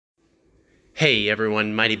Hey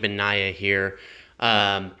everyone, Mighty Benaya here.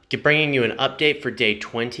 Bringing you an update for day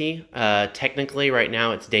 20. Technically, right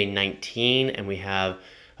now it's day 19, and we have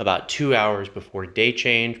about 2 hours before day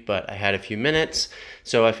change, but I had a few minutes,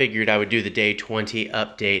 so I figured I would do the day 20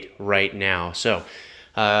 update right now. So,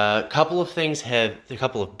 a couple of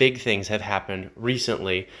big things have happened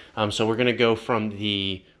recently. So we're going to go from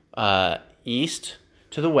the east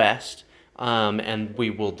to the west, and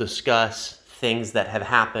we will discuss things that have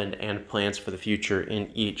happened and plans for the future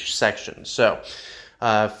in each section. So,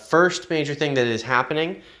 first major thing that is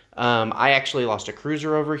happening, I actually lost a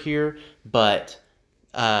cruiser over here, but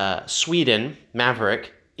Sweden,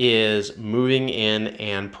 Maverick, is moving in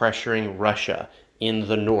and pressuring Russia in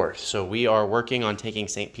the north. So we are working on taking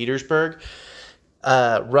St. Petersburg.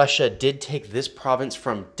 Russia did take this province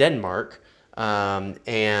from Denmark,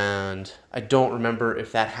 and I don't remember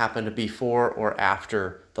if that happened before or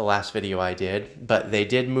after the last video I did, but they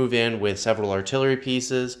did move in with several artillery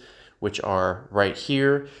pieces, which are right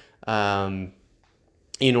here, in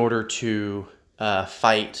order to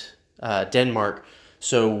fight Denmark.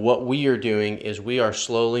 So what we are doing is we are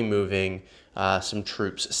slowly moving some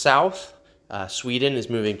troops south. Sweden is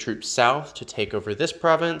moving troops south to take over this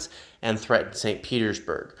province and threaten St.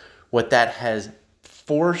 Petersburg. What that has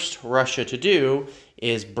forced Russia to do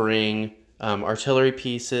is bring artillery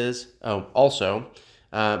pieces, also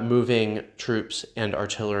moving troops and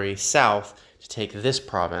artillery south to take this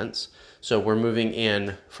province. So we're moving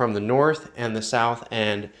in from the north and the south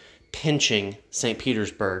and pinching St.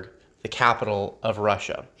 Petersburg, the capital of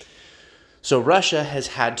Russia. So Russia has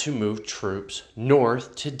had to move troops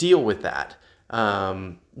north to deal with that.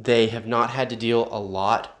 They have not had to deal a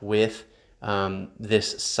lot with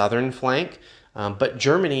this southern flank, but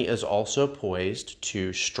Germany is also poised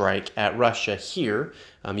to strike at Russia here.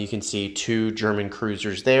 You can see 2 German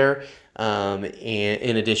cruisers there, and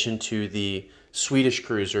in addition to the Swedish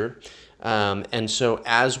cruiser. And so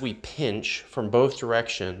as we pinch from both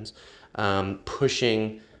directions,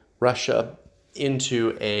 pushing Russia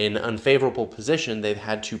into an unfavorable position, they've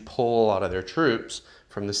had to pull a lot of their troops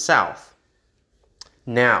from the south.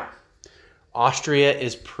 Now, Austria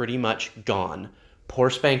is pretty much gone. Poor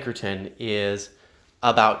Spankerton is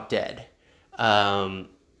about dead.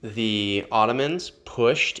 The Ottomans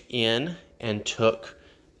pushed in and took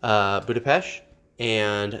Budapest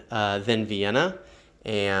and then Vienna,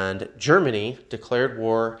 and Germany declared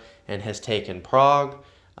war and has taken Prague,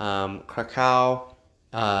 Krakow,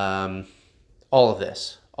 all of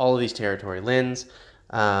these territory. Linz,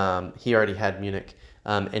 he already had Munich,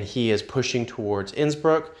 and he is pushing towards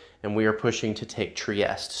Innsbruck, and we are pushing to take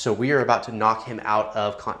Trieste. So we are about to knock him out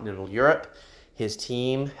of continental Europe. His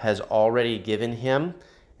team has already given him,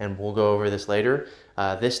 and we'll go over this later,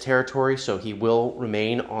 this territory, so he will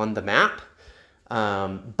remain on the map.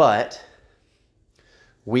 But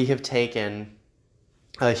we have taken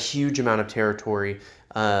a huge amount of territory.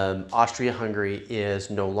 Austria-Hungary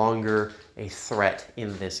is no longer a threat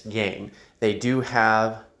in this game. They do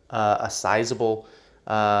have a sizable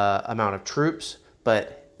amount of troops,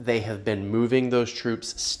 but they have been moving those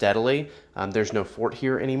troops steadily. There's no fort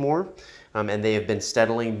here anymore, and they have been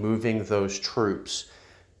steadily moving those troops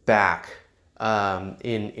back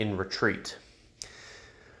in retreat.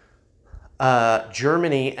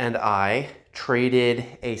 Germany and I traded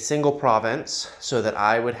a single province so that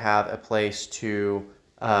I would have a place to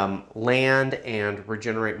land and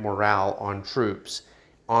regenerate morale on troops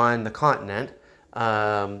on the continent.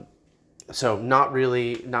 So not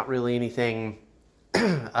really anything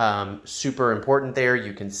super important there.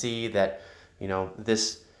 You can see that, you know,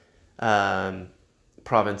 this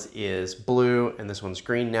province is blue and this one's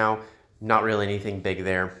green now. Not really anything big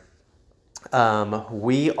there.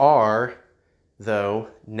 We are, though,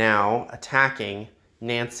 now attacking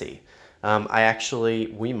Nancy.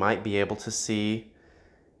 We might be able to see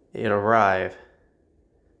it arrive.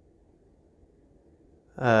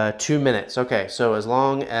 2 minutes. Okay, so as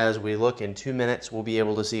long as we look in 2 minutes, we'll be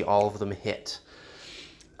able to see all of them hit.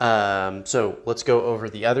 So let's go over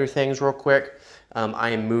the other things real quick. I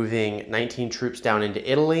am moving 19 troops down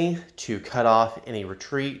into Italy to cut off any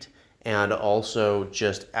retreat and also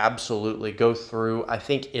just absolutely go through. I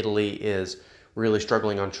think Italy is really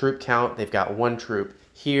struggling on troop count. They've got 1 troop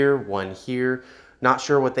here, 1 here. Not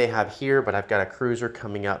sure what they have here, but I've got a cruiser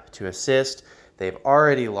coming up to assist. They've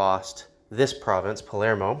already lost this province,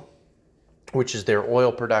 Palermo, which is their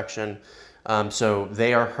oil production. So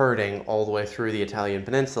they are hurting all the way through the Italian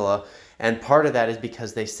peninsula. And part of that is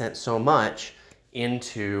because they sent so much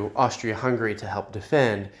into Austria-Hungary to help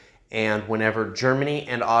defend. And whenever Germany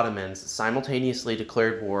and Ottomans simultaneously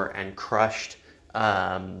declared war and crushed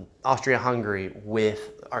Austria-Hungary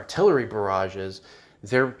with artillery barrages,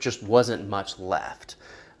 there just wasn't much left.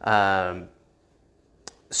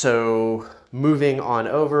 So moving on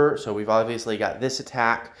over, so we've obviously got this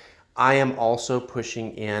attack. I am also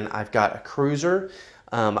pushing in. I've got a cruiser.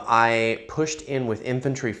 I pushed in with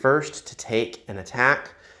infantry first to take an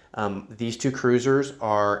attack. These two cruisers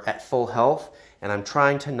are at full health, and I'm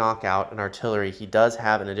trying to knock out an artillery. He does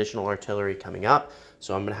have an additional artillery coming up,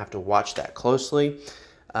 so I'm going to have to watch that closely.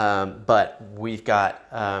 But we've got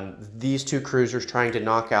these two cruisers trying to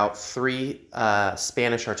knock out 3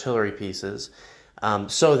 Spanish artillery pieces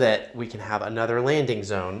so that we can have another landing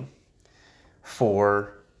zone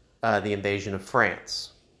for the invasion of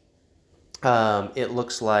France. It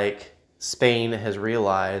looks like Spain has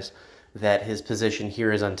realized that his position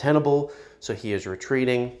here is untenable, so he is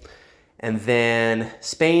retreating. And then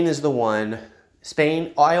Spain is the one.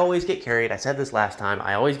 Spain, I always get carried. I said this last time.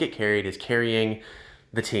 I always get carried is carrying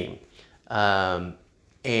the team.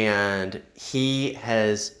 And he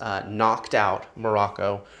has knocked out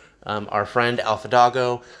Morocco. Our friend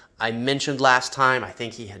Alfadago, I mentioned last time, I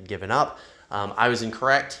think he had given up. I was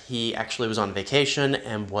incorrect. He actually was on vacation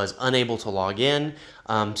and was unable to log in.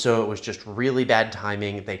 So it was just really bad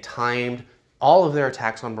timing. They timed all of their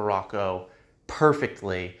attacks on Morocco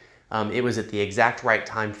perfectly. It was at the exact right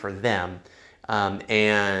time for them.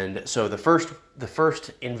 And so the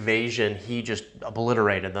first invasion, he just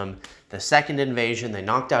obliterated them. The second invasion, they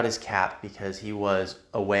knocked out his cap because he was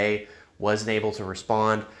away, wasn't able to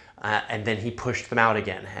respond. And then he pushed them out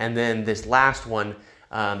again. And then this last one,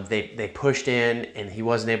 they pushed in and he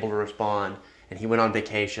wasn't able to respond, and he went on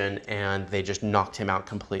vacation and they just knocked him out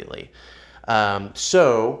completely.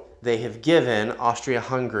 So they have given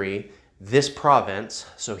Austria-Hungary this province,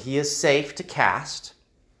 so he is safe to cast.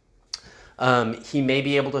 He may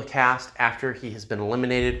be able to cast after he has been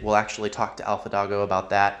eliminated. We'll actually talk to Alfadago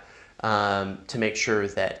about that to make sure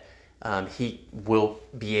that he will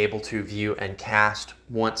be able to view and cast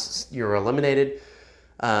once you're eliminated.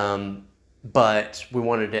 But we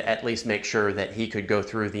wanted to at least make sure that he could go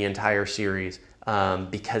through the entire series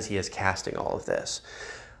because he is casting all of this.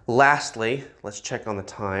 Lastly, let's check on the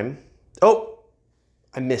time. Oh,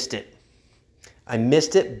 I missed it. I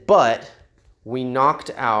missed it, but we knocked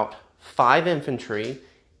out 5 infantry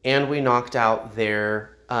and we knocked out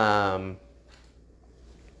their,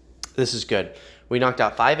 this is good. We knocked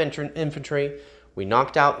out 5 infantry, we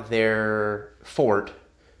knocked out their fort,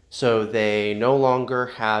 so they no longer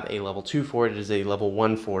have a level 2 fort, it is a level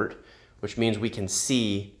 1 fort, which means we can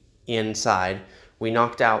see inside. We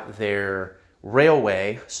knocked out their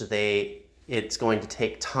railway, so it's going to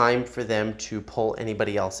take time for them to pull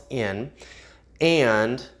anybody else in.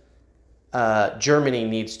 And Germany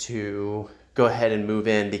needs to go ahead and move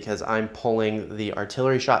in because I'm pulling the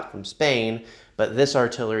artillery shot from Spain, but this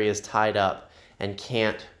artillery is tied up and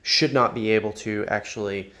should not be able to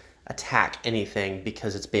actually attack anything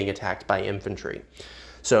because it's being attacked by infantry.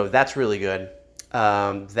 So that's really good.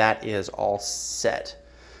 That is all set.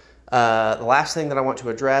 The last thing that I want to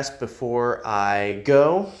address before I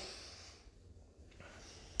go,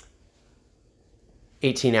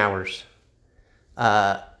 18 hours.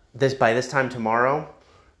 By this time tomorrow,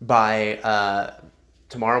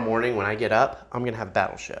 tomorrow morning when I get up, I'm gonna have a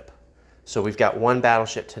battleship. So we've got 1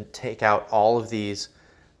 battleship to take out all of these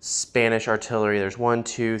Spanish artillery. There's 1,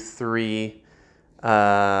 2, 3,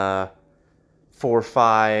 4,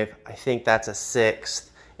 5. I think that's a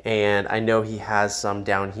 6th, and I know he has some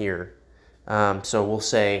down here. So we'll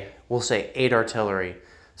say 8 artillery.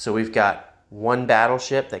 So we've got 1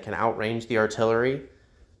 battleship that can outrange the artillery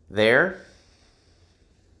there.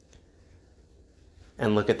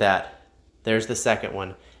 And look at that. There's the second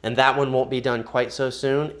one. And that one won't be done quite so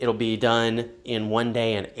soon. It'll be done in 1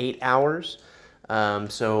 day and 8 hours.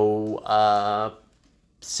 6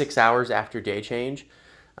 hours after day change,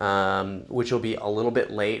 which will be a little bit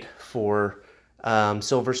late for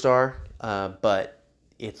Silver Star, but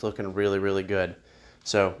it's looking really, really good.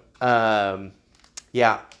 So,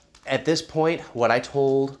 yeah, at this point, what I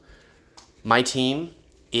told my team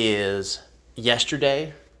is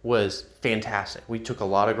yesterday was fantastic. We took a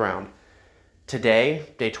lot of ground. Today,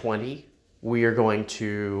 day 20, we are going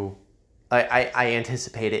to, I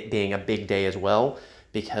anticipate it being a big day as well,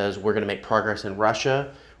 because we're going to make progress in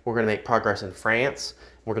Russia, we're going to make progress in France,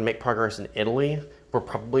 we're going to make progress in Italy. We're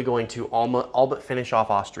probably going to all but finish off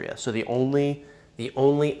Austria. So the only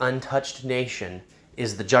untouched nation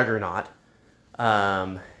is the Juggernaut.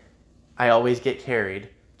 I always get carried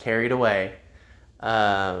away,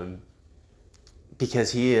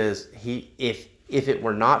 because if it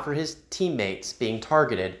were not for his teammates being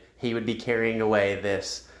targeted, he would be carrying away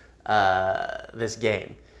this this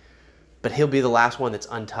game. But he'll be the last one that's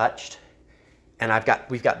untouched, and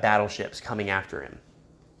we've got battleships coming after him.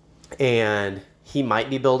 And he might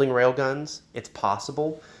be building railguns. It's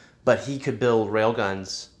possible, but he could build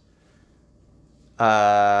railguns.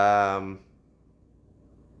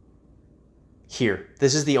 Here.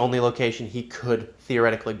 This is the only location he could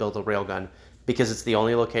theoretically build a railgun, because it's the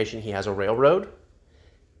only location he has a railroad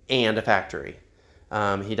and a factory.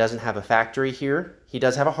 He doesn't have a factory here. He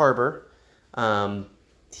does have a harbor.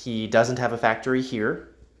 He doesn't have a factory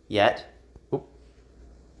here yet.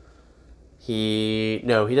 He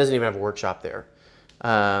doesn't even have a workshop there.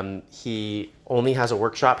 He only has a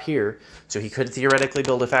workshop here, so he could theoretically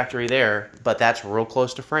build a factory there, but that's real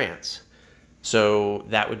close to France. So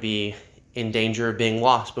that would be in danger of being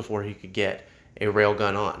lost before he could get a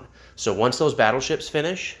railgun on. So once those battleships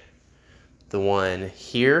finish, the one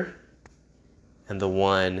here and the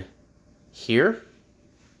one here,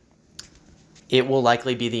 it will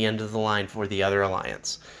likely be the end of the line for the other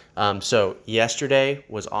alliance. So yesterday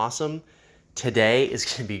was awesome. Today is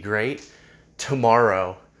going to be great.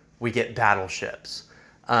 Tomorrow we get battleships.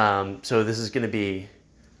 So this is going to be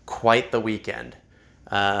quite the weekend.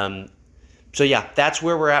 So yeah, that's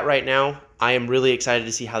where we're at right now. I am really excited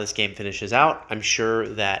to see how this game finishes out. I'm sure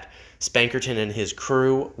that Spankerton and his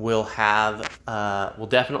crew will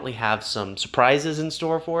definitely have some surprises in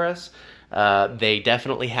store for us. They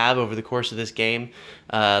definitely have over the course of this game,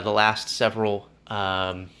 the last several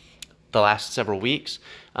weeks.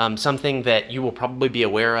 Something that you will probably be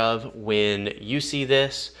aware of when you see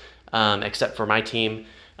this, except for my team.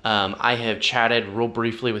 I have chatted real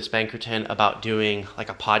briefly with Spankerton about doing like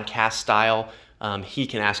a podcast style. He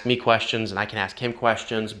can ask me questions and I can ask him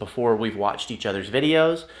questions before we've watched each other's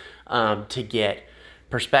videos, to get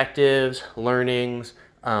perspectives, learnings,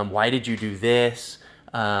 why did you do this?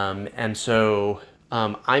 And so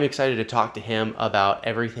I'm excited to talk to him about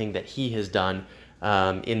everything that he has done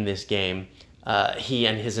in this game. He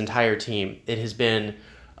and his entire team. It has been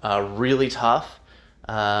really tough,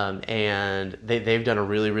 and they've done a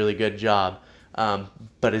really, really good job.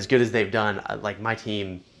 But as good as they've done, like my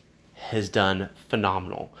team has done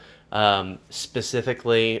phenomenal.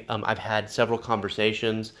 Specifically, I've had several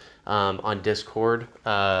conversations on Discord,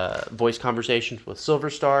 voice conversations with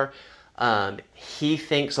Silverstar. He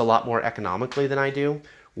thinks a lot more economically than I do.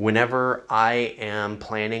 Whenever I am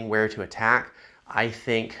planning where to attack, I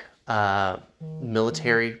think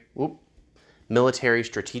military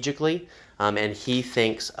strategically, and he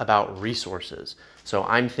thinks about resources. So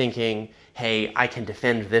I'm thinking, hey, I can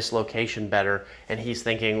defend this location better, and he's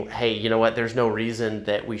thinking, hey, you know what? There's no reason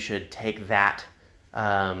that we should take that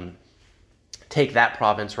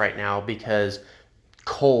province right now, because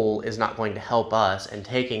coal is not going to help us, and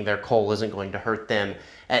taking their coal isn't going to hurt them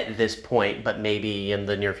at this point, but maybe in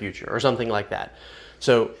the near future or something like that.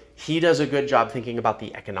 So he does a good job thinking about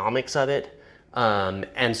the economics of it.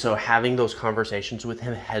 And so having those conversations with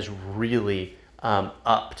him has really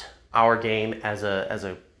upped our game as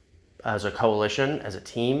a coalition, as a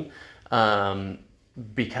team,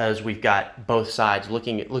 because we've got both sides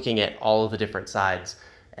looking at all of the different sides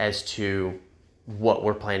as to what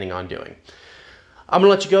we're planning on doing. I'm gonna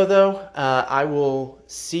let you go though. I will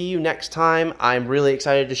see you next time. I'm really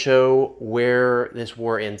excited to show where this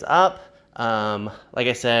war ends up. Like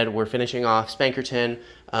I said, we're finishing off Spankerton.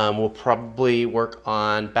 We'll probably work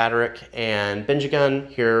on Baderick and Benjigun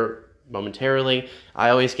here momentarily. I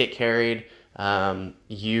always get carried.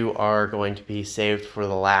 You are going to be saved for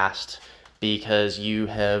the last, because you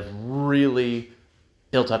have really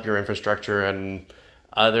built up your infrastructure, and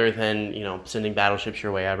other than, sending battleships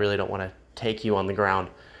your way, I really don't want to take you on the ground.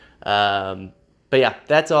 But yeah,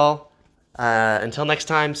 that's all. Until next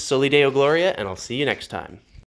time, Soli Deo Gloria, and I'll see you next time.